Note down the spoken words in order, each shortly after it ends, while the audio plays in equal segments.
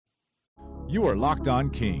You are Locked On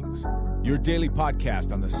Kings, your daily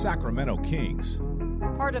podcast on the Sacramento Kings.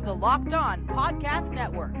 Part of the Locked On Podcast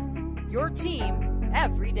Network, your team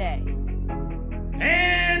every day.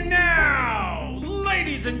 And now,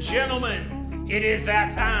 ladies and gentlemen, it is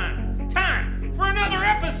that time. Time for another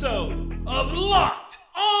episode of Locked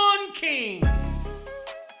On Kings.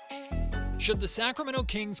 Should the Sacramento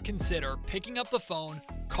Kings consider picking up the phone,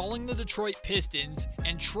 calling the Detroit Pistons,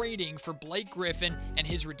 and trading for Blake Griffin and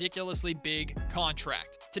his ridiculously big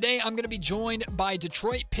contract? Today, I'm going to be joined by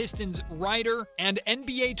Detroit Pistons writer and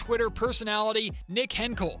NBA Twitter personality Nick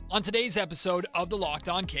Henkel on today's episode of the Locked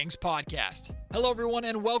On Kings podcast. Hello, everyone,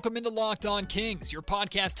 and welcome into Locked On Kings, your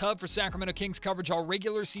podcast hub for Sacramento Kings coverage all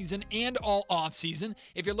regular season and all off-season.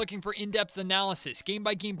 If you're looking for in-depth analysis,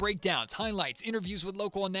 game-by-game breakdowns, highlights, interviews with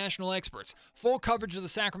local and national experts, full coverage of the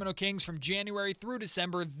Sacramento Kings from January through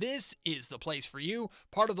December, this is the place for you,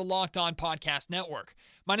 part of the Locked On Podcast Network.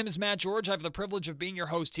 My name is Matt George. I have the privilege of being your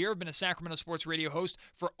host here. I've been a Sacramento sports radio host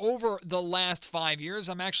for over the last 5 years.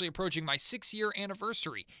 I'm actually approaching my 6-year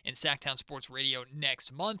anniversary in Sacktown Sports Radio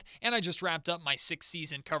next month, and I just wrapped up my 6th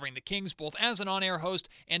season covering the Kings, both as an on-air host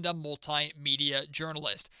and a multimedia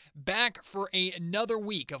journalist. Back for another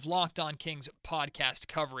week of Locked On Kings podcast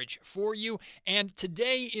coverage for you, and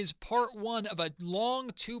today is part one of a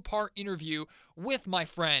long 2-part interview with my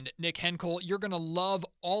friend Nick Henkel. You're going to love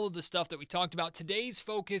all of the stuff that we talked about. Today's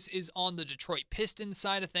focus is on the Detroit Pistons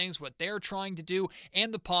side of things, what they're trying to do,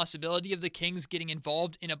 and the possibility of the Kings getting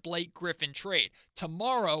involved in a Blake Griffin trade.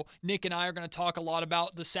 Tomorrow, Nick and I are going to talk a lot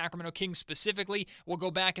about the Sacramento Kings specifically. We'll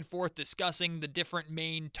go back and forth discussing the different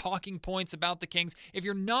main talking points about the Kings. If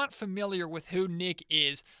you're not familiar with who Nick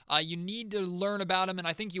is, you need to learn about him, and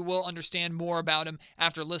I think you will understand more about him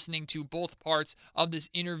after listening to both parts of this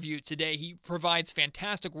interview today. He provides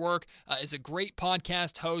fantastic work, is a great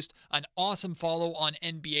podcast host, an awesome follow on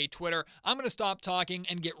NBA Twitter. I'm going to stop talking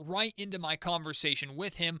and get right into my conversation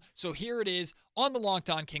with him. So here it is on the Locked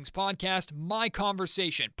On Kings podcast, my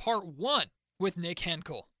conversation, part one with Nick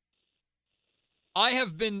Henkel. I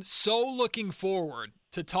have been so looking forward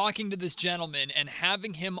to talking to this gentleman and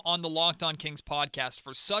having him on the Locked On Kings podcast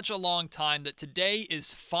for such a long time that today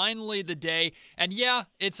is finally the day. And yeah,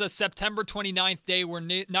 it's a September 29th day where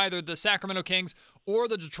neither the Sacramento Kings or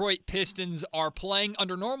the Detroit Pistons are playing.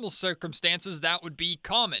 Under normal circumstances, that would be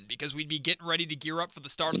common because we'd be getting ready to gear up for the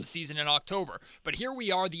start of the season in October. But here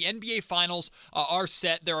we are. The NBA Finals are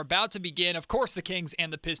set. They're about to begin. Of course, the Kings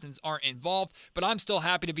and the Pistons aren't involved, but I'm still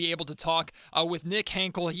happy to be able to talk with Nick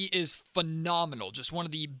Henkel. He is phenomenal. Just one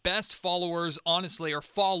of the best followers, honestly, or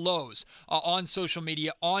follows on social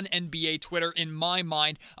media, on NBA Twitter, in my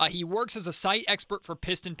mind. He works as a site expert for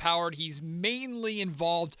Piston Powered. He's mainly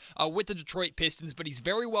involved with the Detroit Pistons, but he's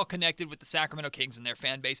very well connected with the Sacramento Kings and their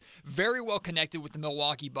fan base, very well connected with the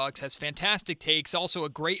Milwaukee Bucks, has fantastic takes, also a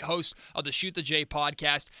great host of the Shoot the J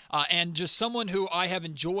podcast, and just someone who I have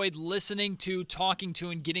enjoyed listening to, talking to,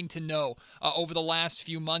 and getting to know over the last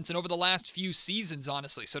few months and over the last few seasons,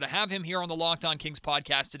 honestly. So to have him here on the Locked On Kings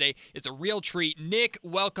podcast today is a real treat. Nick,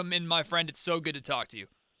 welcome in, my friend. It's so good to talk to you.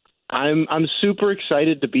 I'm super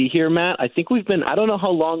excited to be here, Matt. I think I don't know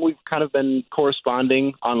how long we've kind of been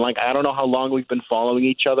corresponding on, I don't know how long we've been following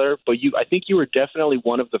each other, but I think you were definitely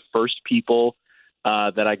one of the first people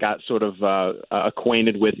that I got sort of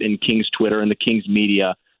acquainted with in Kings Twitter and the Kings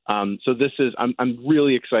media. So I'm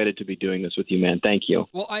really excited to be doing this with you, man. Thank you.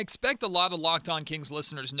 Well, I expect a lot of Locked On Kings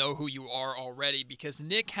listeners know who you are already because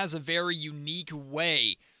Nick has a very unique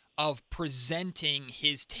way of presenting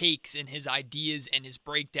his takes and his ideas and his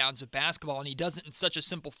breakdowns of basketball, and he does it in such a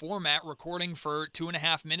simple format, recording for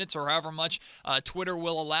 2.5 minutes or however much Twitter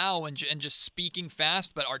will allow, and just speaking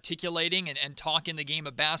fast but articulating and talking the game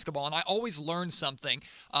of basketball. And I always learn something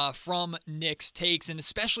from Nick's takes, and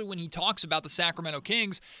especially when he talks about the Sacramento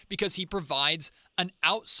Kings, because he provides an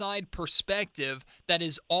outside perspective that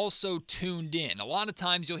is also tuned in. A lot of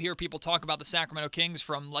times you'll hear people talk about the Sacramento Kings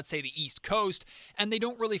from, let's say, the East Coast, and they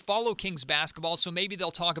don't really follow Kings basketball, so maybe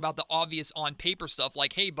they'll talk about the obvious on-paper stuff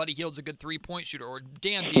like, hey, Buddy Hield's a good three-point shooter, or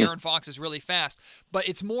damn, De'Aaron Fox is really fast. But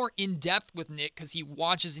it's more in-depth with Nick because he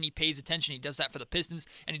watches and he pays attention. He does that for the Pistons,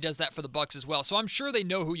 and he does that for the Bucks as well. So I'm sure they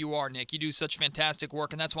know who you are, Nick. You do such fantastic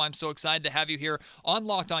work, and that's why I'm so excited to have you here on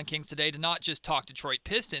Locked On Kings today to not just talk Detroit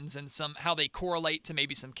Pistons and how they correlate to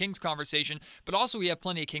maybe some Kings conversation, but also we have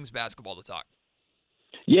plenty of Kings basketball to talk.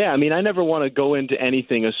 Yeah, I mean, I never want to go into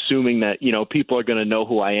anything assuming that, people are going to know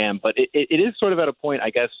who I am, but it is sort of at a point, I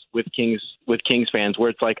guess, with Kings fans where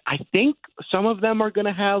it's like, I think some of them are going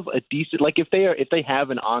to have a decent, if they have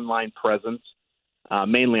an online presence,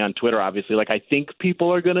 mainly on Twitter, obviously, I think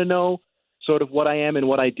people are going to know sort of what I am and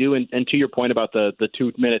what I do. And to your point about the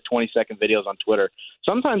 2-minute, 20-second videos on Twitter,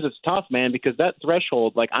 sometimes it's tough, man, because that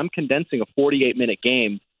threshold, like I'm condensing a 48-minute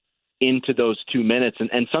game into those 2 minutes.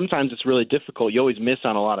 And sometimes it's really difficult. You always miss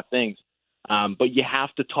on a lot of things. But you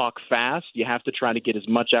have to talk fast. You have to try to get as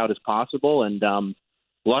much out as possible. And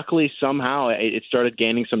luckily, somehow, it started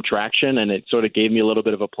gaining some traction, and it sort of gave me a little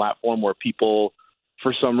bit of a platform where people,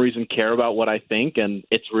 for some reason, care about what I think, and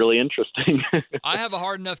it's really interesting. I have a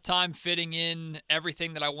hard enough time fitting in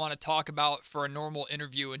everything that I want to talk about for a normal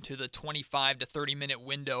interview into the 25 to 30-minute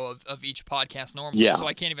window of each podcast normally, so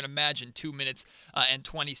I can't even imagine 2 minutes and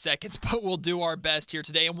 20 seconds, but we'll do our best here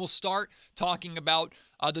today, and we'll start talking about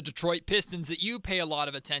the Detroit Pistons that you pay a lot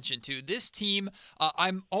of attention to. This team,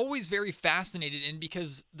 I'm always very fascinated in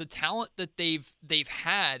because the talent that they've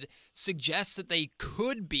had suggests that they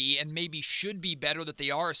could be and maybe should be better that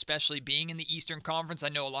they are, especially being in the Eastern Conference. I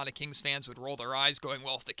know a lot of Kings fans would roll their eyes going,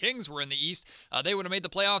 well, if the Kings were in the East, they would have made the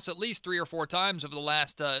playoffs at least 3 or 4 times over the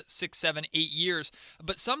last 6, 7, 8 years.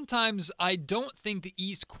 But sometimes I don't think the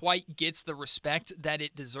East quite gets the respect that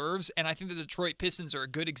it deserves, and I think the Detroit Pistons are a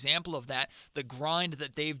good example of that, the grind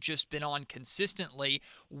that they've just been on consistently.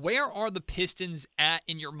 Where are the Pistons at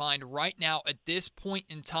in your mind right now at this point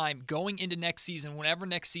in time, going into next season, whenever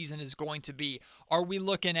next season is going to be? Are we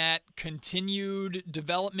looking at continued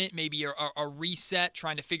development, maybe a reset,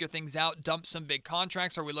 trying to figure things out, dump some big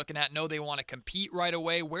contracts? Are we looking at, no, they want to compete right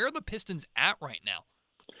away? Where are the Pistons at right now?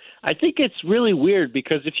 I think it's really weird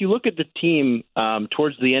because if you look at the team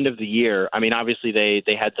towards the end of the year, I mean, obviously they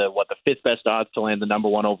had the 5th best odds to land the number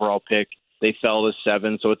 1 overall pick. They fell to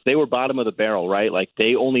 7, so they were bottom of the barrel, right? Like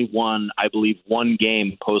they only won, I believe, 1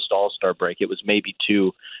 game post All-Star break. It was maybe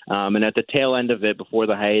 2. And at the tail end of it, before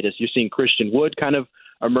the hiatus, you're seeing Christian Wood kind of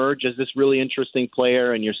emerge as this really interesting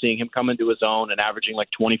player, and you're seeing him come into his own and averaging like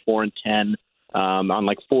 24 and 10 on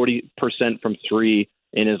like 40% from 3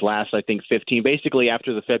 in his last, I think, 15, basically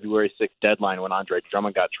after the February 6th deadline when Andre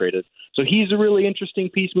Drummond got traded. So he's a really interesting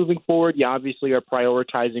piece moving forward. You obviously are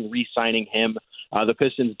prioritizing re-signing him. The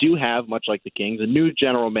Pistons do have, much like the Kings, a new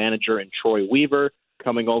general manager in Troy Weaver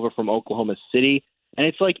coming over from Oklahoma City. And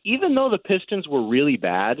it's like, even though the Pistons were really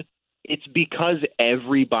bad, it's because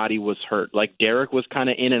everybody was hurt. Like Derek was kind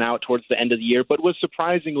of in and out towards the end of the year, but was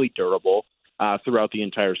surprisingly durable throughout the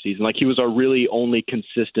entire season. Like he was our really only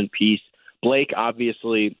consistent piece. Blake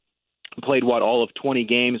obviously played, all of 20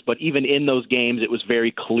 games, but even in those games, it was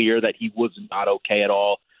very clear that he was not okay at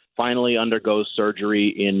all. Finally undergoes surgery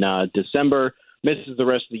in December. Misses the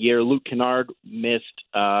rest of the year. Luke Kennard missed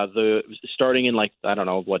starting in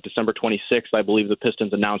December 26th, I believe the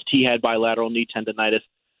Pistons announced he had bilateral knee tendonitis,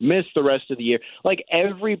 missed the rest of the year. Like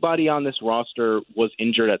everybody on this roster was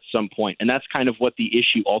injured at some point. And that's kind of what the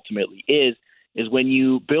issue ultimately is when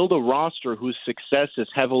you build a roster whose success is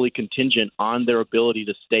heavily contingent on their ability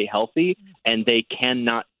to stay healthy and they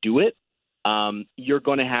cannot do it, you're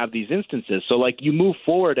going to have these instances. So like you move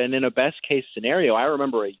forward, and in a best case scenario, I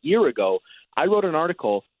remember a year ago, I wrote an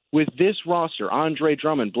article with this roster, Andre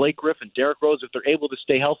Drummond, Blake Griffin, Derrick Rose, if they're able to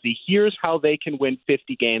stay healthy, here's how they can win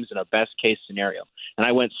 50 games in a best-case scenario. And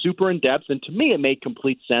I went super in-depth, and to me it made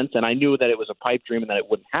complete sense, and I knew that it was a pipe dream and that it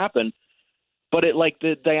wouldn't happen. But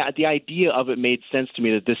the idea of it made sense to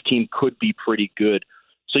me that this team could be pretty good.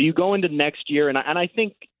 So you go into next year, and I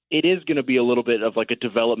think it is going to be a little bit of like a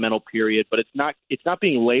developmental period, but it's not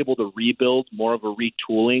being labeled a rebuild, more of a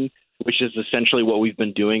retooling, which is essentially what we've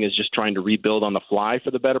been doing, is just trying to rebuild on the fly for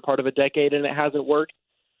the better part of a decade, and it hasn't worked.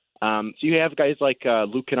 So you have guys like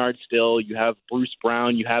Luke Kennard still, you have Bruce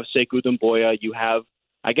Brown, you have Sekou Doumbouya, you have,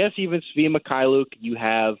 I guess, even Svi Mikhailuk, you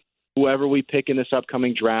have whoever we pick in this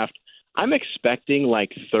upcoming draft. I'm expecting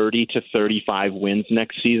like 30 to 35 wins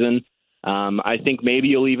next season. I think maybe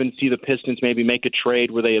you'll even see the Pistons maybe make a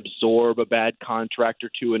trade where they absorb a bad contract or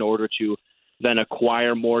two in order to then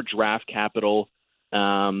acquire more draft capital.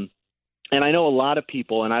 And I know a lot of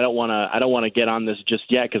people, and I don't want to get on this just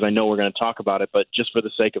yet because I know we're going to talk about it, but just for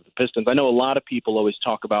the sake of the Pistons, I know a lot of people always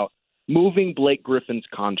talk about moving Blake Griffin's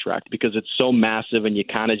contract because it's so massive and you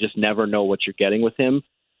kind of just never know what you're getting with him.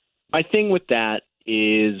 My thing with that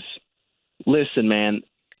is, listen, man,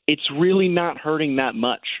 it's really not hurting that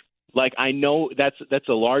much. Like, I know that's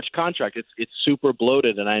a large contract. It's super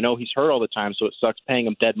bloated, and I know he's hurt all the time, so it sucks paying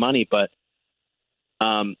him dead money, but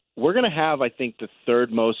we're going to have, I think, the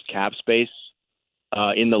 3rd most cap space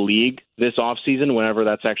in the league this offseason, whenever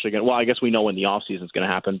that's actually going to – well, I guess we know when the offseason is going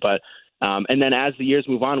to happen. But and then as the years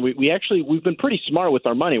move on, we've been pretty smart with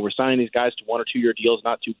our money. We're signing these guys to 1 or 2 year deals,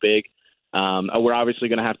 not too big. We're obviously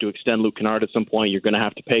going to have to extend Luke Kennard at some point. You're going to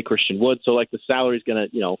have to pay Christian Wood. So, like, the salary is going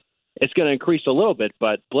to, it's going to increase a little bit.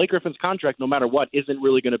 But Blake Griffin's contract, no matter what, isn't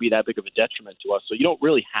really going to be that big of a detriment to us. So you don't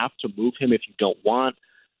really have to move him if you don't want.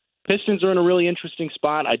 Pistons are in a really interesting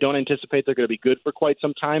spot. I don't anticipate they're going to be good for quite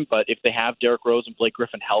some time, but if they have Derrick Rose and Blake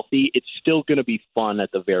Griffin healthy, it's still going to be fun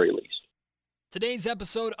at the very least. Today's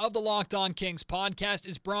episode of the Locked On Kings podcast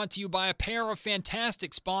is brought to you by a pair of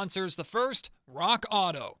fantastic sponsors. The first, Rock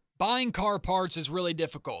Auto. Buying car parts is really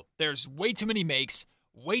difficult. There's way too many makes,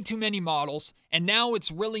 way too many models, and now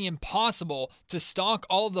it's really impossible to stock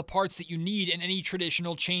all of the parts that you need in any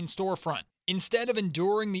traditional chain storefront. Instead of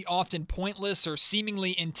enduring the often pointless or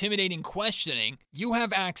seemingly intimidating questioning, you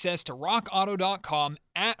have access to rockauto.com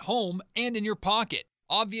at home and in your pocket.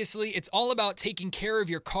 Obviously, it's all about taking care of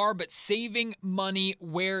your car, but saving money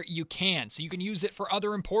where you can, so you can use it for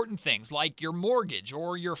other important things like your mortgage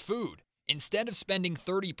or your food. Instead of spending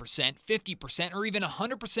 30%, 50%, or even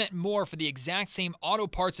 100% more for the exact same auto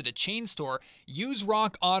parts at a chain store, use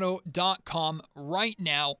rockauto.com right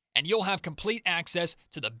now, and you'll have complete access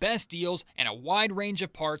to the best deals and a wide range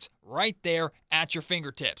of parts right there at your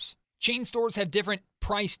fingertips. Chain stores have different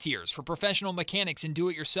price tiers for professional mechanics and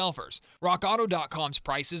do-it-yourselfers. RockAuto.com's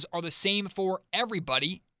prices are the same for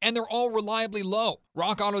everybody, and they're all reliably low.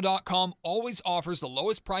 RockAuto.com always offers the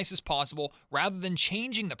lowest prices possible rather than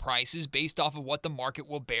changing the prices based off of what the market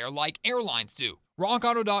will bear like airlines do.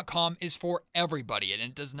 RockAuto.com is for everybody, and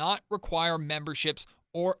it does not require memberships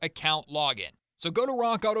or account login. So go to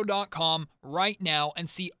rockauto.com right now and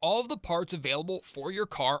see all of the parts available for your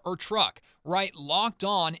car or truck. Write Locked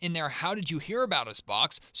On in their How Did You Hear About Us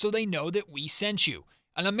box so they know that we sent you.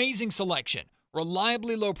 An amazing selection,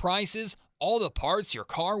 reliably low prices, all the parts your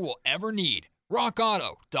car will ever need.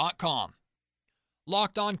 rockauto.com.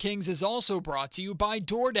 Locked On Kings is also brought to you by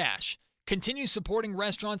DoorDash. Continue supporting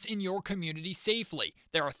restaurants in your community safely.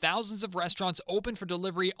 There are thousands of restaurants open for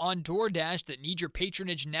delivery on DoorDash that need your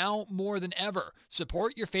patronage now more than ever.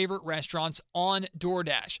 Support your favorite restaurants on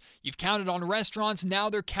DoorDash. You've counted on restaurants, now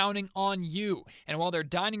they're counting on you. And while their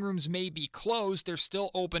dining rooms may be closed, they're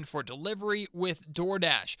still open for delivery with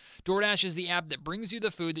DoorDash. DoorDash is the app that brings you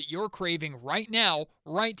the food that you're craving right now,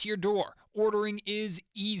 right to your door. Ordering is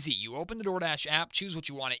easy. You open the DoorDash app, choose what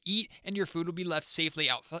you want to eat, and your food will be left safely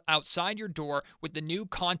outside your door with the new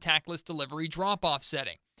contactless delivery drop-off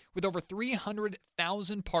setting. With over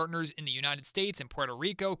 300,000 partners in the United States and Puerto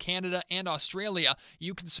Rico, Canada, and Australia,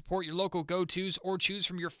 you can support your local go-tos or choose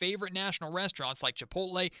from your favorite national restaurants like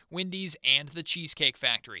Chipotle, Wendy's, and the Cheesecake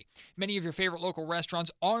Factory. Many of your favorite local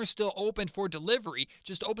restaurants are still open for delivery.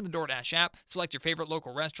 Just open the DoorDash app, select your favorite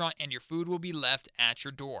local restaurant, and your food will be left at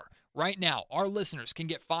your door. Right now, our listeners can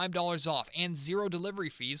get $5 off and zero delivery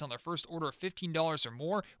fees on their first order of $15 or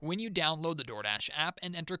more when you download the DoorDash app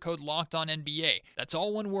and enter code LOCKEDONNBA. That's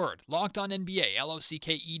all one word, LOCKEDONNBA,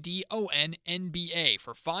 LOCKEDONNBA,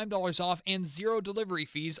 for $5 off and zero delivery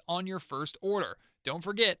fees on your first order. Don't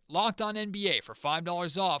forget, Locked On NBA for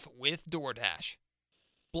 $5 off with DoorDash.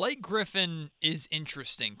 Blake Griffin is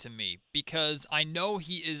interesting to me because I know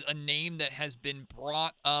he is a name that has been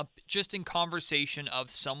brought up just in conversation of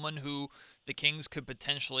someone who the Kings could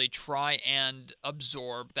potentially try and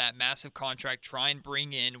absorb that massive contract, try and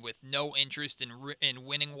bring in with no interest in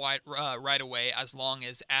winning right away as long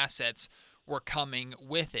as assets were coming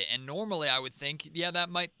with it. And normally I would think, yeah, that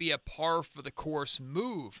might be a par for the course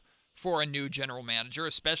move for a new general manager,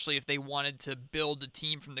 especially if they wanted to build a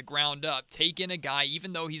team from the ground up. Take in a guy,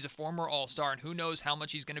 even though he's a former All-Star and who knows how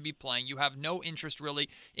much he's going to be playing. You have no interest really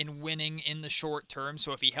in winning in the short term.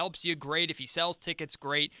 So if he helps you, great. If he sells tickets,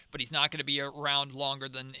 great. But he's not going to be around longer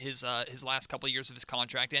than his last couple of years of his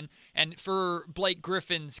contract. And for Blake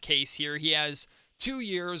Griffin's case here, he has 2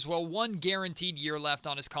 years, one guaranteed year left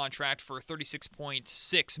on his contract for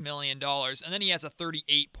 $36.6 million, and then he has a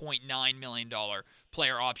 $38.9 million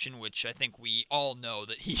player option, which I think we all know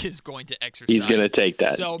that he is going to exercise. He's going to take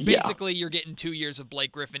that. So basically, You're getting 2 years of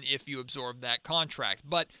Blake Griffin if you absorb that contract.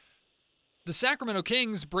 But the Sacramento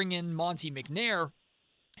Kings bring in Monte McNair,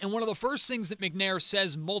 and one of the first things that McNair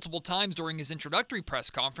says multiple times during his introductory press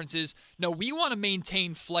conference is, no, we want to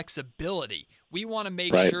maintain flexibility. We want to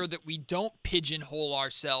make sure that we don't pigeonhole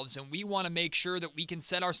ourselves, and we want to make sure that we can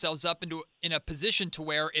set ourselves up in a position to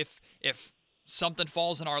where if something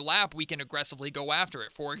falls in our lap, we can aggressively go after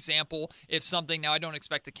it. For example, if something, now I don't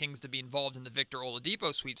expect the Kings to be involved in the Victor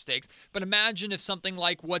Oladipo sweepstakes, but imagine if something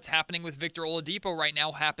like what's happening with Victor Oladipo right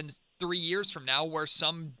now happens 3 years from now where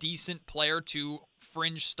some decent player to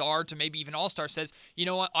fringe star to maybe even all-star says, you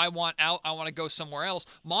know what, I want out, I want to go somewhere else.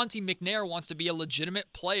 Monty McNair wants to be a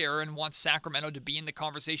legitimate player and wants Sacramento to be in the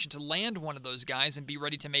conversation to land one of those guys and be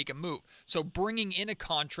ready to make a move. So bringing in a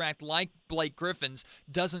contract like Blake Griffin's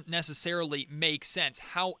doesn't necessarily make sense.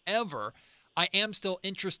 However, I am still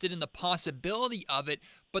interested in the possibility of it,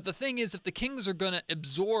 but the thing is, if the Kings are going to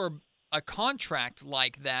absorb a contract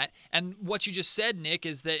like that, and what you just said, Nick,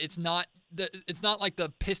 is that it's not like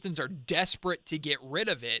the Pistons are desperate to get rid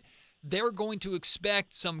of it. They're going to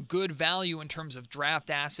expect some good value in terms of draft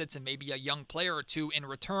assets and maybe a young player or two in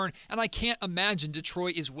return, and I can't imagine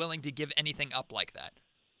Detroit is willing to give anything up like that.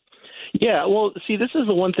 Yeah, well, see, this is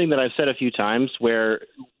the one thing that I've said a few times where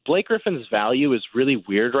Blake Griffin's value is really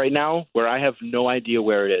weird right now, where I have no idea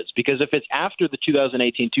where it is. Because if it's after the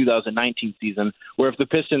 2018-2019 season, where if the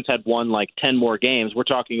Pistons had won like 10 more games, we're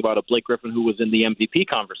talking about a Blake Griffin who was in the MVP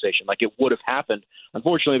conversation. Like, it would have happened.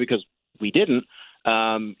 Unfortunately, because we didn't,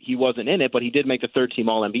 he wasn't in it, but he did make the third-team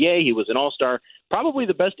All-NBA. He was an All-Star. Probably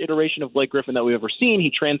the best iteration of Blake Griffin that we've ever seen.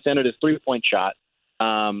 He transcended his three-point shot.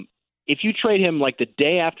 If you trade him like the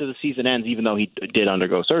day after the season ends, even though he did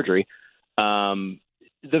undergo surgery,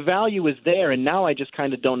 the value is there, and now I just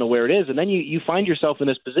kind of don't know where it is. And then you find yourself in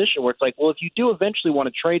this position where it's like, well, if you do eventually want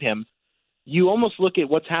to trade him, you almost look at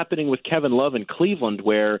what's happening with Kevin Love in Cleveland,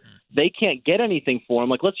 where they can't get anything for him.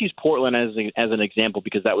 Like, let's use Portland as an example,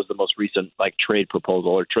 because that was the most recent like trade proposal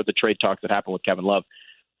or the trade talks that happened with Kevin Love.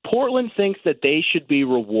 Portland thinks that they should be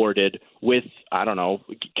rewarded with, I don't know,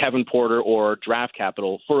 Kevin Porter or draft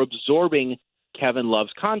capital for absorbing Kevin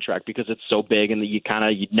Love's contract, because it's so big and that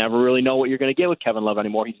you never really know what you're going to get with Kevin Love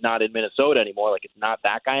anymore. He's not in Minnesota anymore. Like, it's not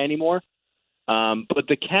that guy anymore. But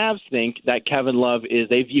the Cavs think that Kevin Love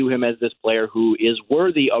they view him as this player who is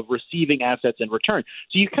worthy of receiving assets in return.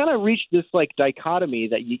 So you kind of reach this like dichotomy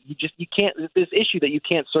that you can't, this issue that you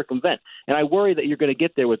can't circumvent. And I worry that you're going to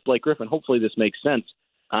get there with Blake Griffin. Hopefully this makes sense.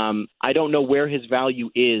 I don't know where his value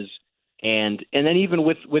is. And then even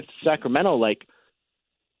with Sacramento, like,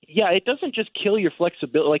 yeah, it doesn't just kill your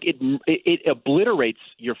flexibility. Like, it obliterates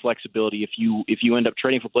your flexibility if you end up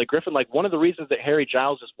trading for Blake Griffin. Like, one of the reasons that Harry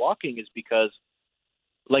Giles is walking is because,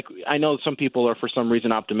 like, I know some people are for some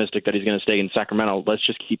reason optimistic that he's going to stay in Sacramento. Let's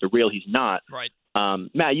just keep it real. He's not. Right.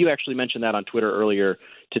 Matt, you actually mentioned that on Twitter earlier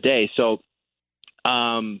today. So,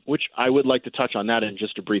 which I would like to touch on that in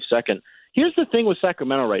just a brief second. Here's the thing with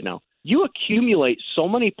Sacramento right now. You accumulate so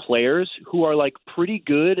many players who are like pretty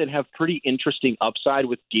good and have pretty interesting upside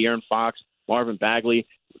with De'Aaron Fox, Marvin Bagley,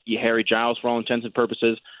 Harry Giles for all intents and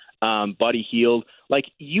purposes, Buddy Hield. Like,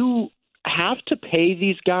 you have to pay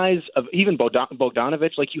these guys, even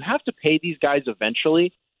Bogdanovich, like, you have to pay these guys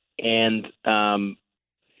eventually. And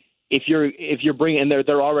if you're bringing, and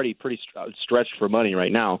they're already pretty stretched for money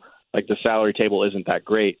right now. Like, the salary table isn't that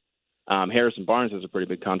great. Harrison Barnes has a pretty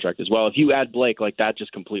big contract as well. If you add Blake, like, that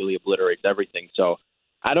just completely obliterates everything. So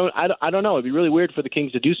I don't know. It'd be really weird for the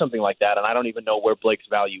Kings to do something like that, and I don't even know where Blake's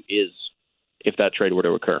value is if that trade were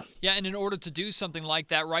to occur. Yeah, and in order to do something like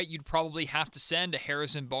that, right, you'd probably have to send a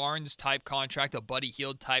Harrison Barnes type contract, a Buddy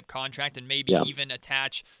Hield type contract, and maybe even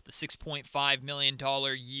attach the $6.5 million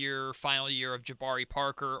final year of Jabari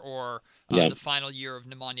Parker, or the final year of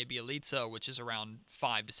Nemanja Bjelica, which is around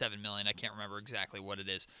 $5 to $7 million. I can't remember exactly what it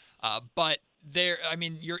is. But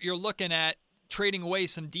you're looking at trading away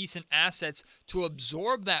some decent assets to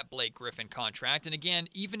absorb that Blake Griffin contract. And again,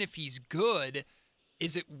 even if he's good,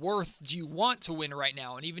 is it worth, do you want to win right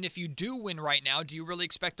now? And even if you do win right now, do you really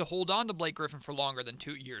expect to hold on to Blake Griffin for longer than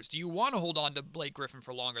 2 years? Do you want to hold on to Blake Griffin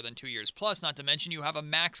for longer than 2 years? Plus, not to mention, you have a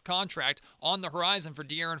max contract on the horizon for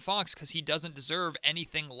De'Aaron Fox because he doesn't deserve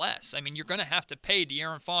anything less. I mean, you're going to have to pay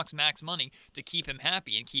De'Aaron Fox max money to keep him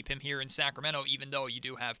happy and keep him here in Sacramento, even though you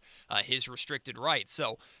do have his restricted rights.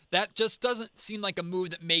 So that just doesn't seem like a move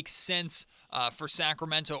that makes sense for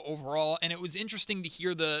Sacramento overall. And it was interesting to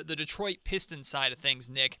hear the Detroit Pistons side of things,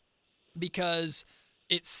 Nick, because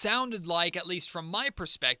it sounded like, at least from my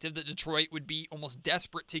perspective, that Detroit would be almost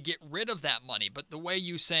desperate to get rid of that money. But the way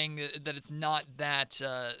you saying that it's not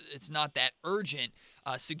that urgent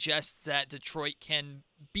suggests that Detroit can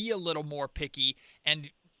be a little more picky and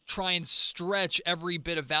try and stretch every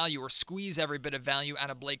bit of value or squeeze every bit of value out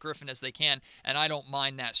of Blake Griffin as they can, and I don't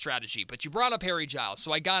mind that strategy. But you brought up Harry Giles,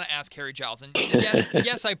 so I got to ask Harry Giles. And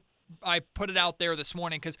yes, I put it out there this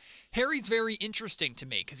morning because Harry's very interesting to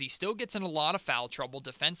me because he still gets in a lot of foul trouble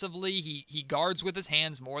defensively. He guards with his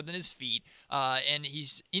hands more than his feet, and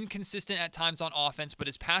he's inconsistent at times on offense, but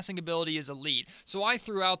his passing ability is elite. So I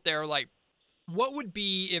threw out there, like, What would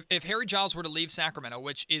be, if Harry Giles were to leave Sacramento,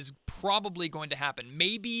 which is probably going to happen,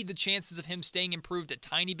 maybe the chances of him staying improved a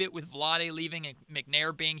tiny bit with Vlade leaving and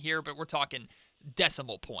McNair being here, but we're talking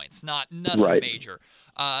decimal points, nothing major.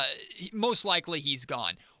 Most likely he's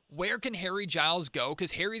gone. Where can Harry Giles go?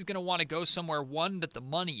 Because Harry's going to want to go somewhere, one, that the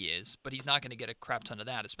money is, but he's not going to get a crap ton of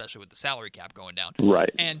that, especially with the salary cap going down. Right.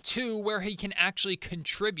 And two, where he can actually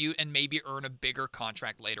contribute and maybe earn a bigger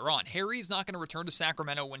contract later on. Harry's not going to return to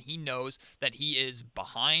Sacramento when he knows that he is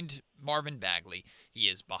behind Marvin Bagley. He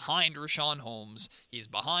is behind Richaun Holmes. He's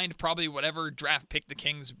behind probably whatever draft pick the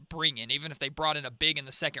Kings bring in. Even if they brought in a big in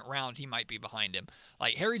the second round, he might be behind him.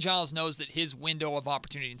 Like, Harry Giles knows that his window of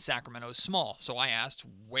opportunity in Sacramento is small. So I asked,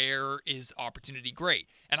 where is opportunity great?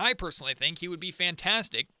 And I personally think he would be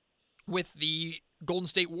fantastic with the Golden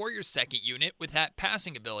State Warriors second unit with that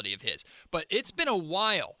passing ability of his. But it's been a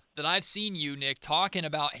while that I've seen you, Nick, talking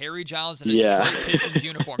about Harry Giles in a Detroit Pistons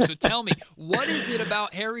uniform. So tell me, what is it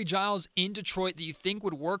about Harry Giles in Detroit that you think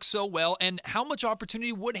would work so well, and how much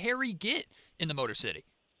opportunity would Harry get in the Motor City?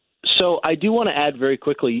 So I do want to add very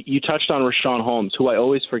quickly, you touched on Richaun Holmes, who I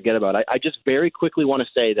always forget about. I just very quickly want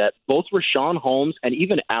to say that both Richaun Holmes and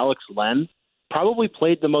even Alex Len probably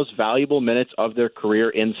played the most valuable minutes of their career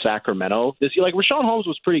in Sacramento this year. Like, Richaun Holmes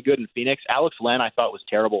was pretty good in Phoenix. Alex Len I thought was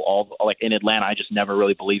terrible in Atlanta. I just never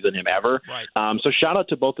really believed in him ever. Right. So shout out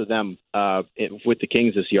to both of them with the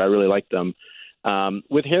Kings this year. I really liked them.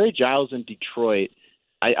 With Harry Giles in Detroit,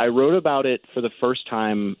 I wrote about it for the first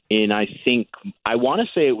time in, I want to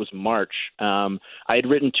say it was March. I had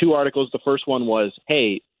written 2 articles. The first one was,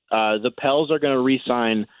 hey, the Pels are going to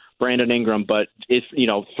re-sign Brandon Ingram, but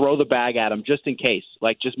throw the bag at him just in case.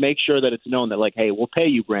 Like, just make sure that it's known that, like, hey, we'll pay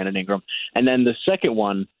you, Brandon Ingram. And then the second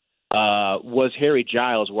one was Harry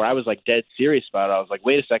Giles, where I was, like, dead serious about it. I was like,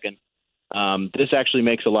 wait a second. This actually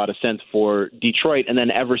makes a lot of sense for Detroit. And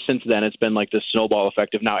then ever since then, it's been like this snowball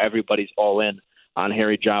effect of now everybody's all in on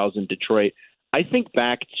Harry Giles in Detroit. I think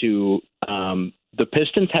back to the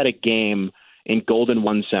Pistons had a game in Golden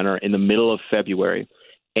One Center in the middle of February.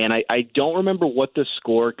 And I don't remember what the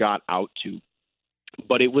score got out to,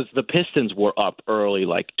 but it was the Pistons were up early,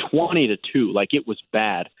 like 20-2. Like, it was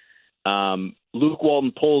bad. Luke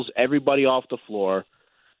Walton pulls everybody off the floor,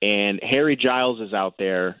 and Harry Giles is out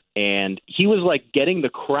there, and he was, like, getting the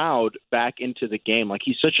crowd back into the game. Like,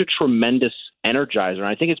 he's such a tremendous energizer, and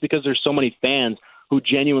I think it's because there's so many fans who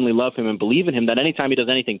genuinely love him and believe in him that anytime he does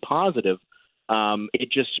anything positive, it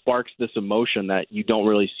just sparks this emotion that you don't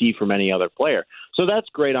really see from any other player. So that's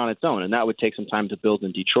great on its own, and that would take some time to build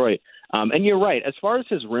in Detroit. And you're right. As far as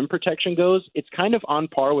his rim protection goes, it's kind of on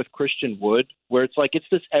par with Christian Wood, where it's like it's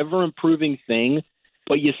this ever-improving thing,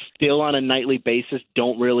 but you still on a nightly basis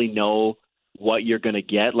don't really know what you're going to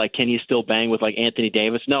get. Like, can you still bang with, like, Anthony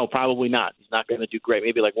Davis? No, probably not. He's not going to do great.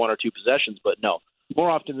 Maybe like 1 or 2 possessions, but no. More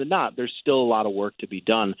often than not, there's still a lot of work to be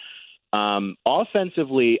done.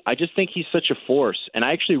 Offensively, I just think he's such a force, and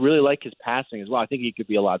I actually really like his passing as well. I think he could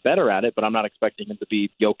be a lot better at it, but I'm not expecting him to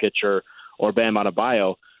be Jokic or Bam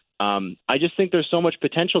Adebayo. I just think there's so much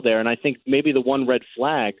potential there, and I think maybe the one red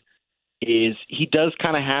flag is he does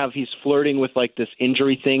kind of he's flirting with, like, this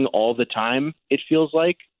injury thing all the time, it feels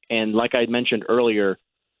like. And like I mentioned earlier,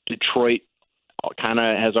 Detroit kind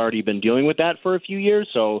of has already been dealing with that for a few years,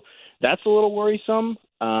 so that's a little worrisome.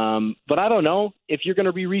 But I don't know. If you're going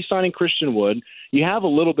to be re-signing Christian Wood, you have a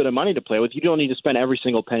little bit of money to play with. You don't need to spend every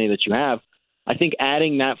single penny that you have. I think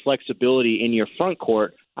adding that flexibility in your front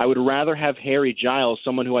court, I would rather have Harry Giles,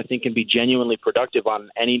 someone who I think can be genuinely productive on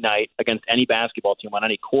any night against any basketball team on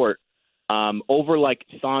any court, over, like,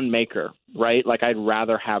 Thon Maker, right? Like, I'd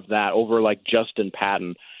rather have that over, like, Justin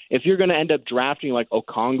Patton. If you're going to end up drafting, like,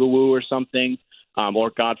 Okongwu or something,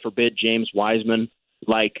 or, God forbid, James Wiseman,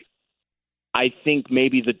 like, I think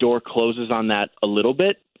maybe the door closes on that a little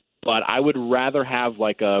bit, but I would rather have,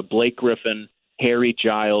 like, a Blake Griffin, Harry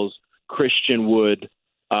Giles, Christian Wood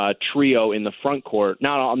trio in the front court,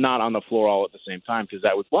 not on the floor all at the same time, because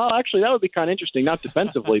that would be kind of interesting, not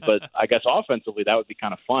defensively, but I guess offensively that would be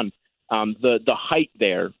kind of fun. The height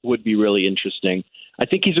there would be really interesting. I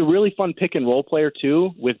think he's a really fun pick-and-roll player,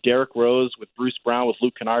 too, with Derrick Rose, with Bruce Brown, with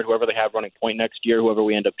Luke Kennard, whoever they have running point next year, whoever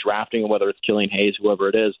we end up drafting, whether it's Killian Hayes, whoever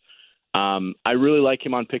it is. I really like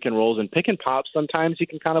him on pick and rolls, and pick and pops sometimes he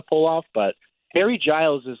can kind of pull off, but Harry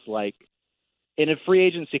Giles is, like, in a free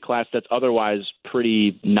agency class that's otherwise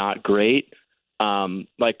pretty not great.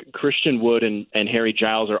 Like, Christian Wood and Harry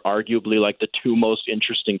Giles are arguably, like, the 2 most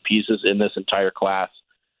interesting pieces in this entire class.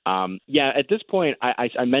 At this point,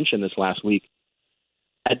 I mentioned this last week.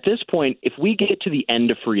 At this point, if we get to the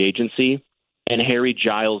end of free agency and Harry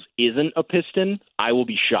Giles isn't a Piston, I will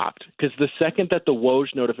be shocked. Because the second that the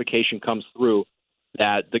Woj notification comes through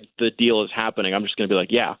that the deal is happening, I'm just going to be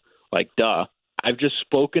like, yeah, like, duh. I've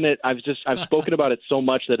spoken about it so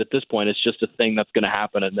much that at this point it's just a thing that's going to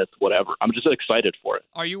happen, and that's whatever. I'm just excited for it.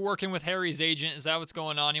 Are you working with Harry's agent? Is that what's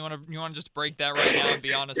going on? You want to just break that right now and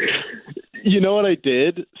be honest with us? You know what I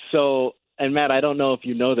did? So, and Matt, I don't know if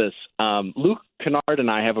you know this. Luke Kennard and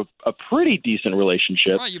I have a pretty decent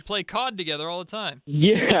relationship. Right, you play COD together all the time.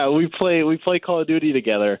 Yeah, we play Call of Duty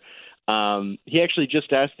together. He actually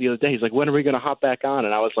just asked the other day. He's like, "When are we going to hop back on?"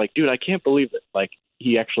 And I was like, "Dude, I can't believe it. Like,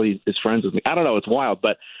 he actually is friends with me." I don't know. It's wild.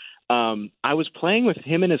 But I was playing with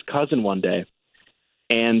him and his cousin one day,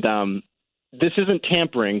 and this isn't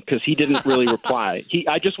tampering because he didn't really reply.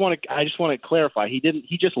 I just want to clarify. He didn't.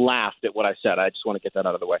 He just laughed at what I said. I just want to get that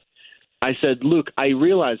out of the way. I said, "Luke, I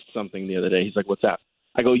realized something the other day." He's like, "What's that?"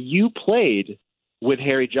 I go, "You played with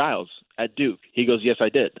Harry Giles at Duke." He goes, "Yes, I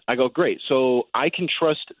did." I go, "Great. So I can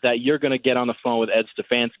trust that you're going to get on the phone with Ed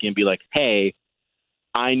Stefanski and be like, 'Hey,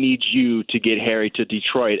 I need you to get Harry to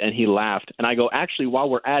Detroit.'" And he laughed. And I go, "Actually, while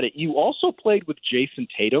we're at it, you also played with Jason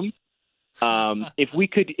Tatum. If we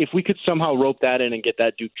could somehow rope that in and get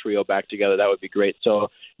that Duke trio back together, that would be great."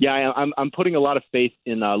 So yeah, I'm putting a lot of faith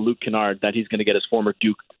in Luke Kennard that he's going to get his former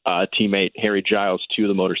Duke teammate Harry Giles to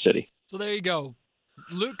the Motor City. So there you go.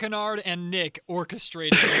 Luke Kennard and Nick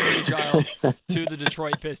orchestrated Harry Giles to the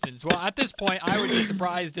Detroit Pistons. Well, at this point, I would be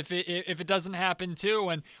surprised if it doesn't happen too.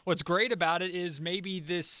 And what's great about it is maybe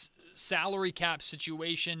this salary cap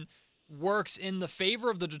situation works in the favor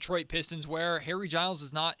of the Detroit Pistons, where Harry Giles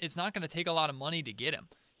it's not going to take a lot of money to get him.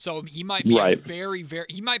 So he might be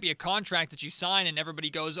he might be a contract that you sign and everybody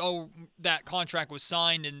goes, "Oh, that contract was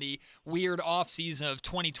signed in the weird offseason of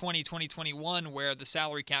 2020, 2021 where the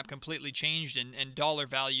salary cap completely changed and dollar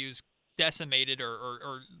values decimated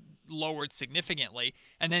or lowered significantly."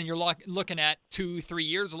 And then you're looking at 2-3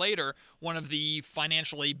 years later, one of the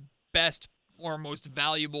financially best or most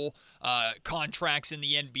valuable contracts in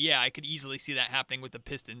the NBA. I could easily see that happening with the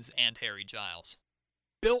Pistons and Harry Giles.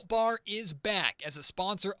 Built Bar is back as a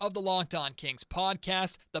sponsor of the Locked On Kings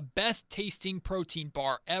podcast. The best tasting protein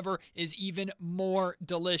bar ever is even more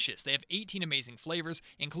delicious. They have 18 amazing flavors,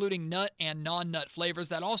 including nut and non-nut flavors.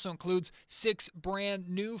 That also includes 6 brand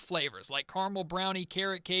new flavors like caramel brownie,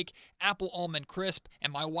 carrot cake, apple almond crisp,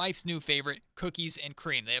 and my wife's new favorite, cookies and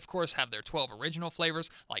cream. They, of course, have their 12 original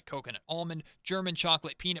flavors like coconut almond, German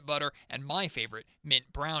chocolate peanut butter, and my favorite,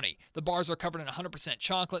 mint brownie. The bars are covered in 100%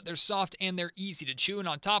 chocolate. They're soft and they're easy to chew.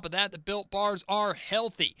 And on top of that, the Built Bars are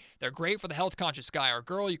healthy. They're great for the health-conscious guy or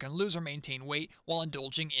girl. You can lose or maintain weight while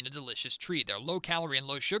indulging in a delicious treat. They're low-calorie and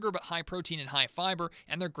low-sugar, but high-protein and high-fiber,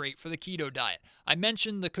 and they're great for the keto diet. I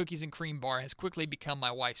mentioned the cookies and cream bar has quickly become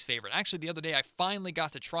my wife's favorite. Actually, the other day, I finally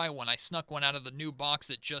got to try one. I snuck one out of the new box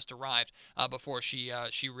that just arrived before she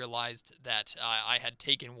realized that I had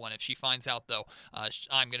taken one. If she finds out, though,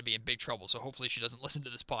 I'm going to be in big trouble, so hopefully she doesn't listen to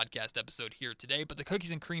this podcast episode here today. But the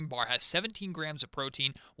cookies and cream bar has 17 grams of protein,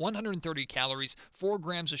 130 calories, 4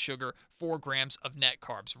 grams of sugar, 4 grams of net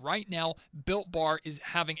carbs. Right now, Built Bar is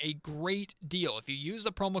having a great deal. If you use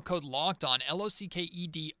the promo code LOCKEDON,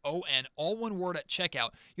 LOCKEDON, all one word at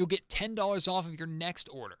checkout, you'll get $10 off of your next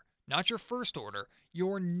order. Not your first order,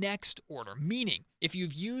 your next order. Meaning, if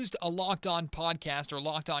you've used a Locked On podcast or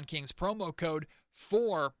Locked On Kings promo code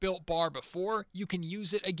for Built Bar before, you can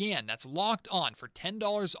use it again. That's Locked On for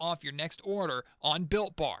 $10 off your next order on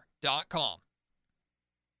BuiltBar.com.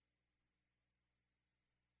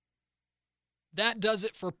 That does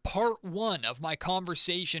it for part 1 of my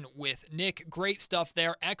conversation with Nick. Great stuff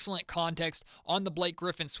there. Excellent context on the Blake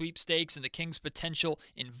Griffin sweepstakes and the Kings' potential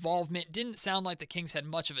involvement. Didn't sound like the Kings had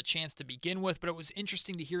much of a chance to begin with, but it was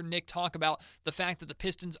interesting to hear Nick talk about the fact that the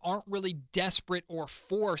Pistons aren't really desperate or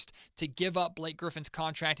forced to give up Blake Griffin's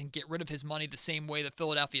contract and get rid of his money the same way the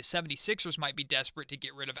Philadelphia 76ers might be desperate to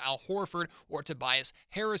get rid of Al Horford or Tobias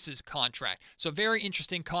Harris's contract. So very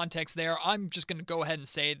interesting context there. I'm just going to go ahead and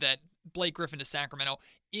say that Blake Griffin to Sacramento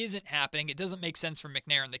isn't happening. It doesn't make sense for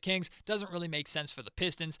McNair and the Kings. Doesn't really make sense for the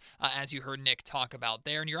Pistons, as you heard Nick talk about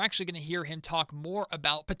there. And you're actually going to hear him talk more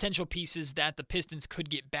about potential pieces that the Pistons could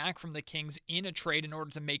get back from the Kings in a trade in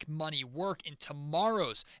order to make money work in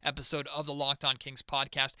tomorrow's episode of the Locked On Kings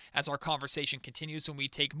podcast as our conversation continues and we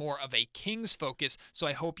take more of a Kings focus. So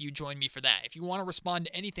I hope you join me for that. If you want to respond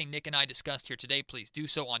to anything Nick and I discussed here today, please do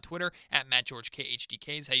so on Twitter at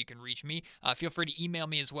MattGeorgeKHDK is how you can reach me. Feel free to email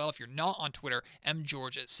me as well if you're not on Twitter,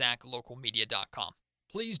 mgeorge@saclocalmedia.com.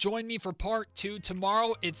 Please join me for part 2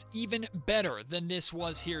 tomorrow. It's even better than this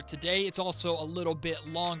was here today. It's also a little bit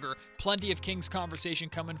longer. Plenty of Kings conversation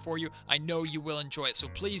coming for you. I know you will enjoy it, so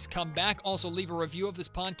please come back. Also, leave a review of this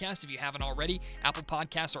podcast if you haven't already. Apple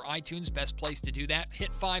Podcasts or iTunes, best place to do that.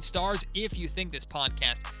 Hit 5 stars if you think this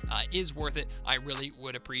podcast is worth it. I really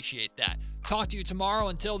would appreciate that. Talk to you tomorrow.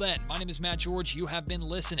 Until then, my name is Matt George. You have been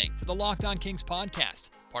listening to the Locked On Kings podcast,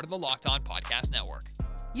 part of the Locked On Podcast Network.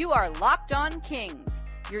 You are Locked On Kings,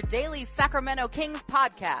 your daily Sacramento Kings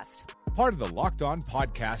podcast. Part of the Locked On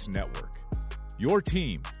Podcast Network. Your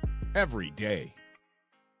team every day.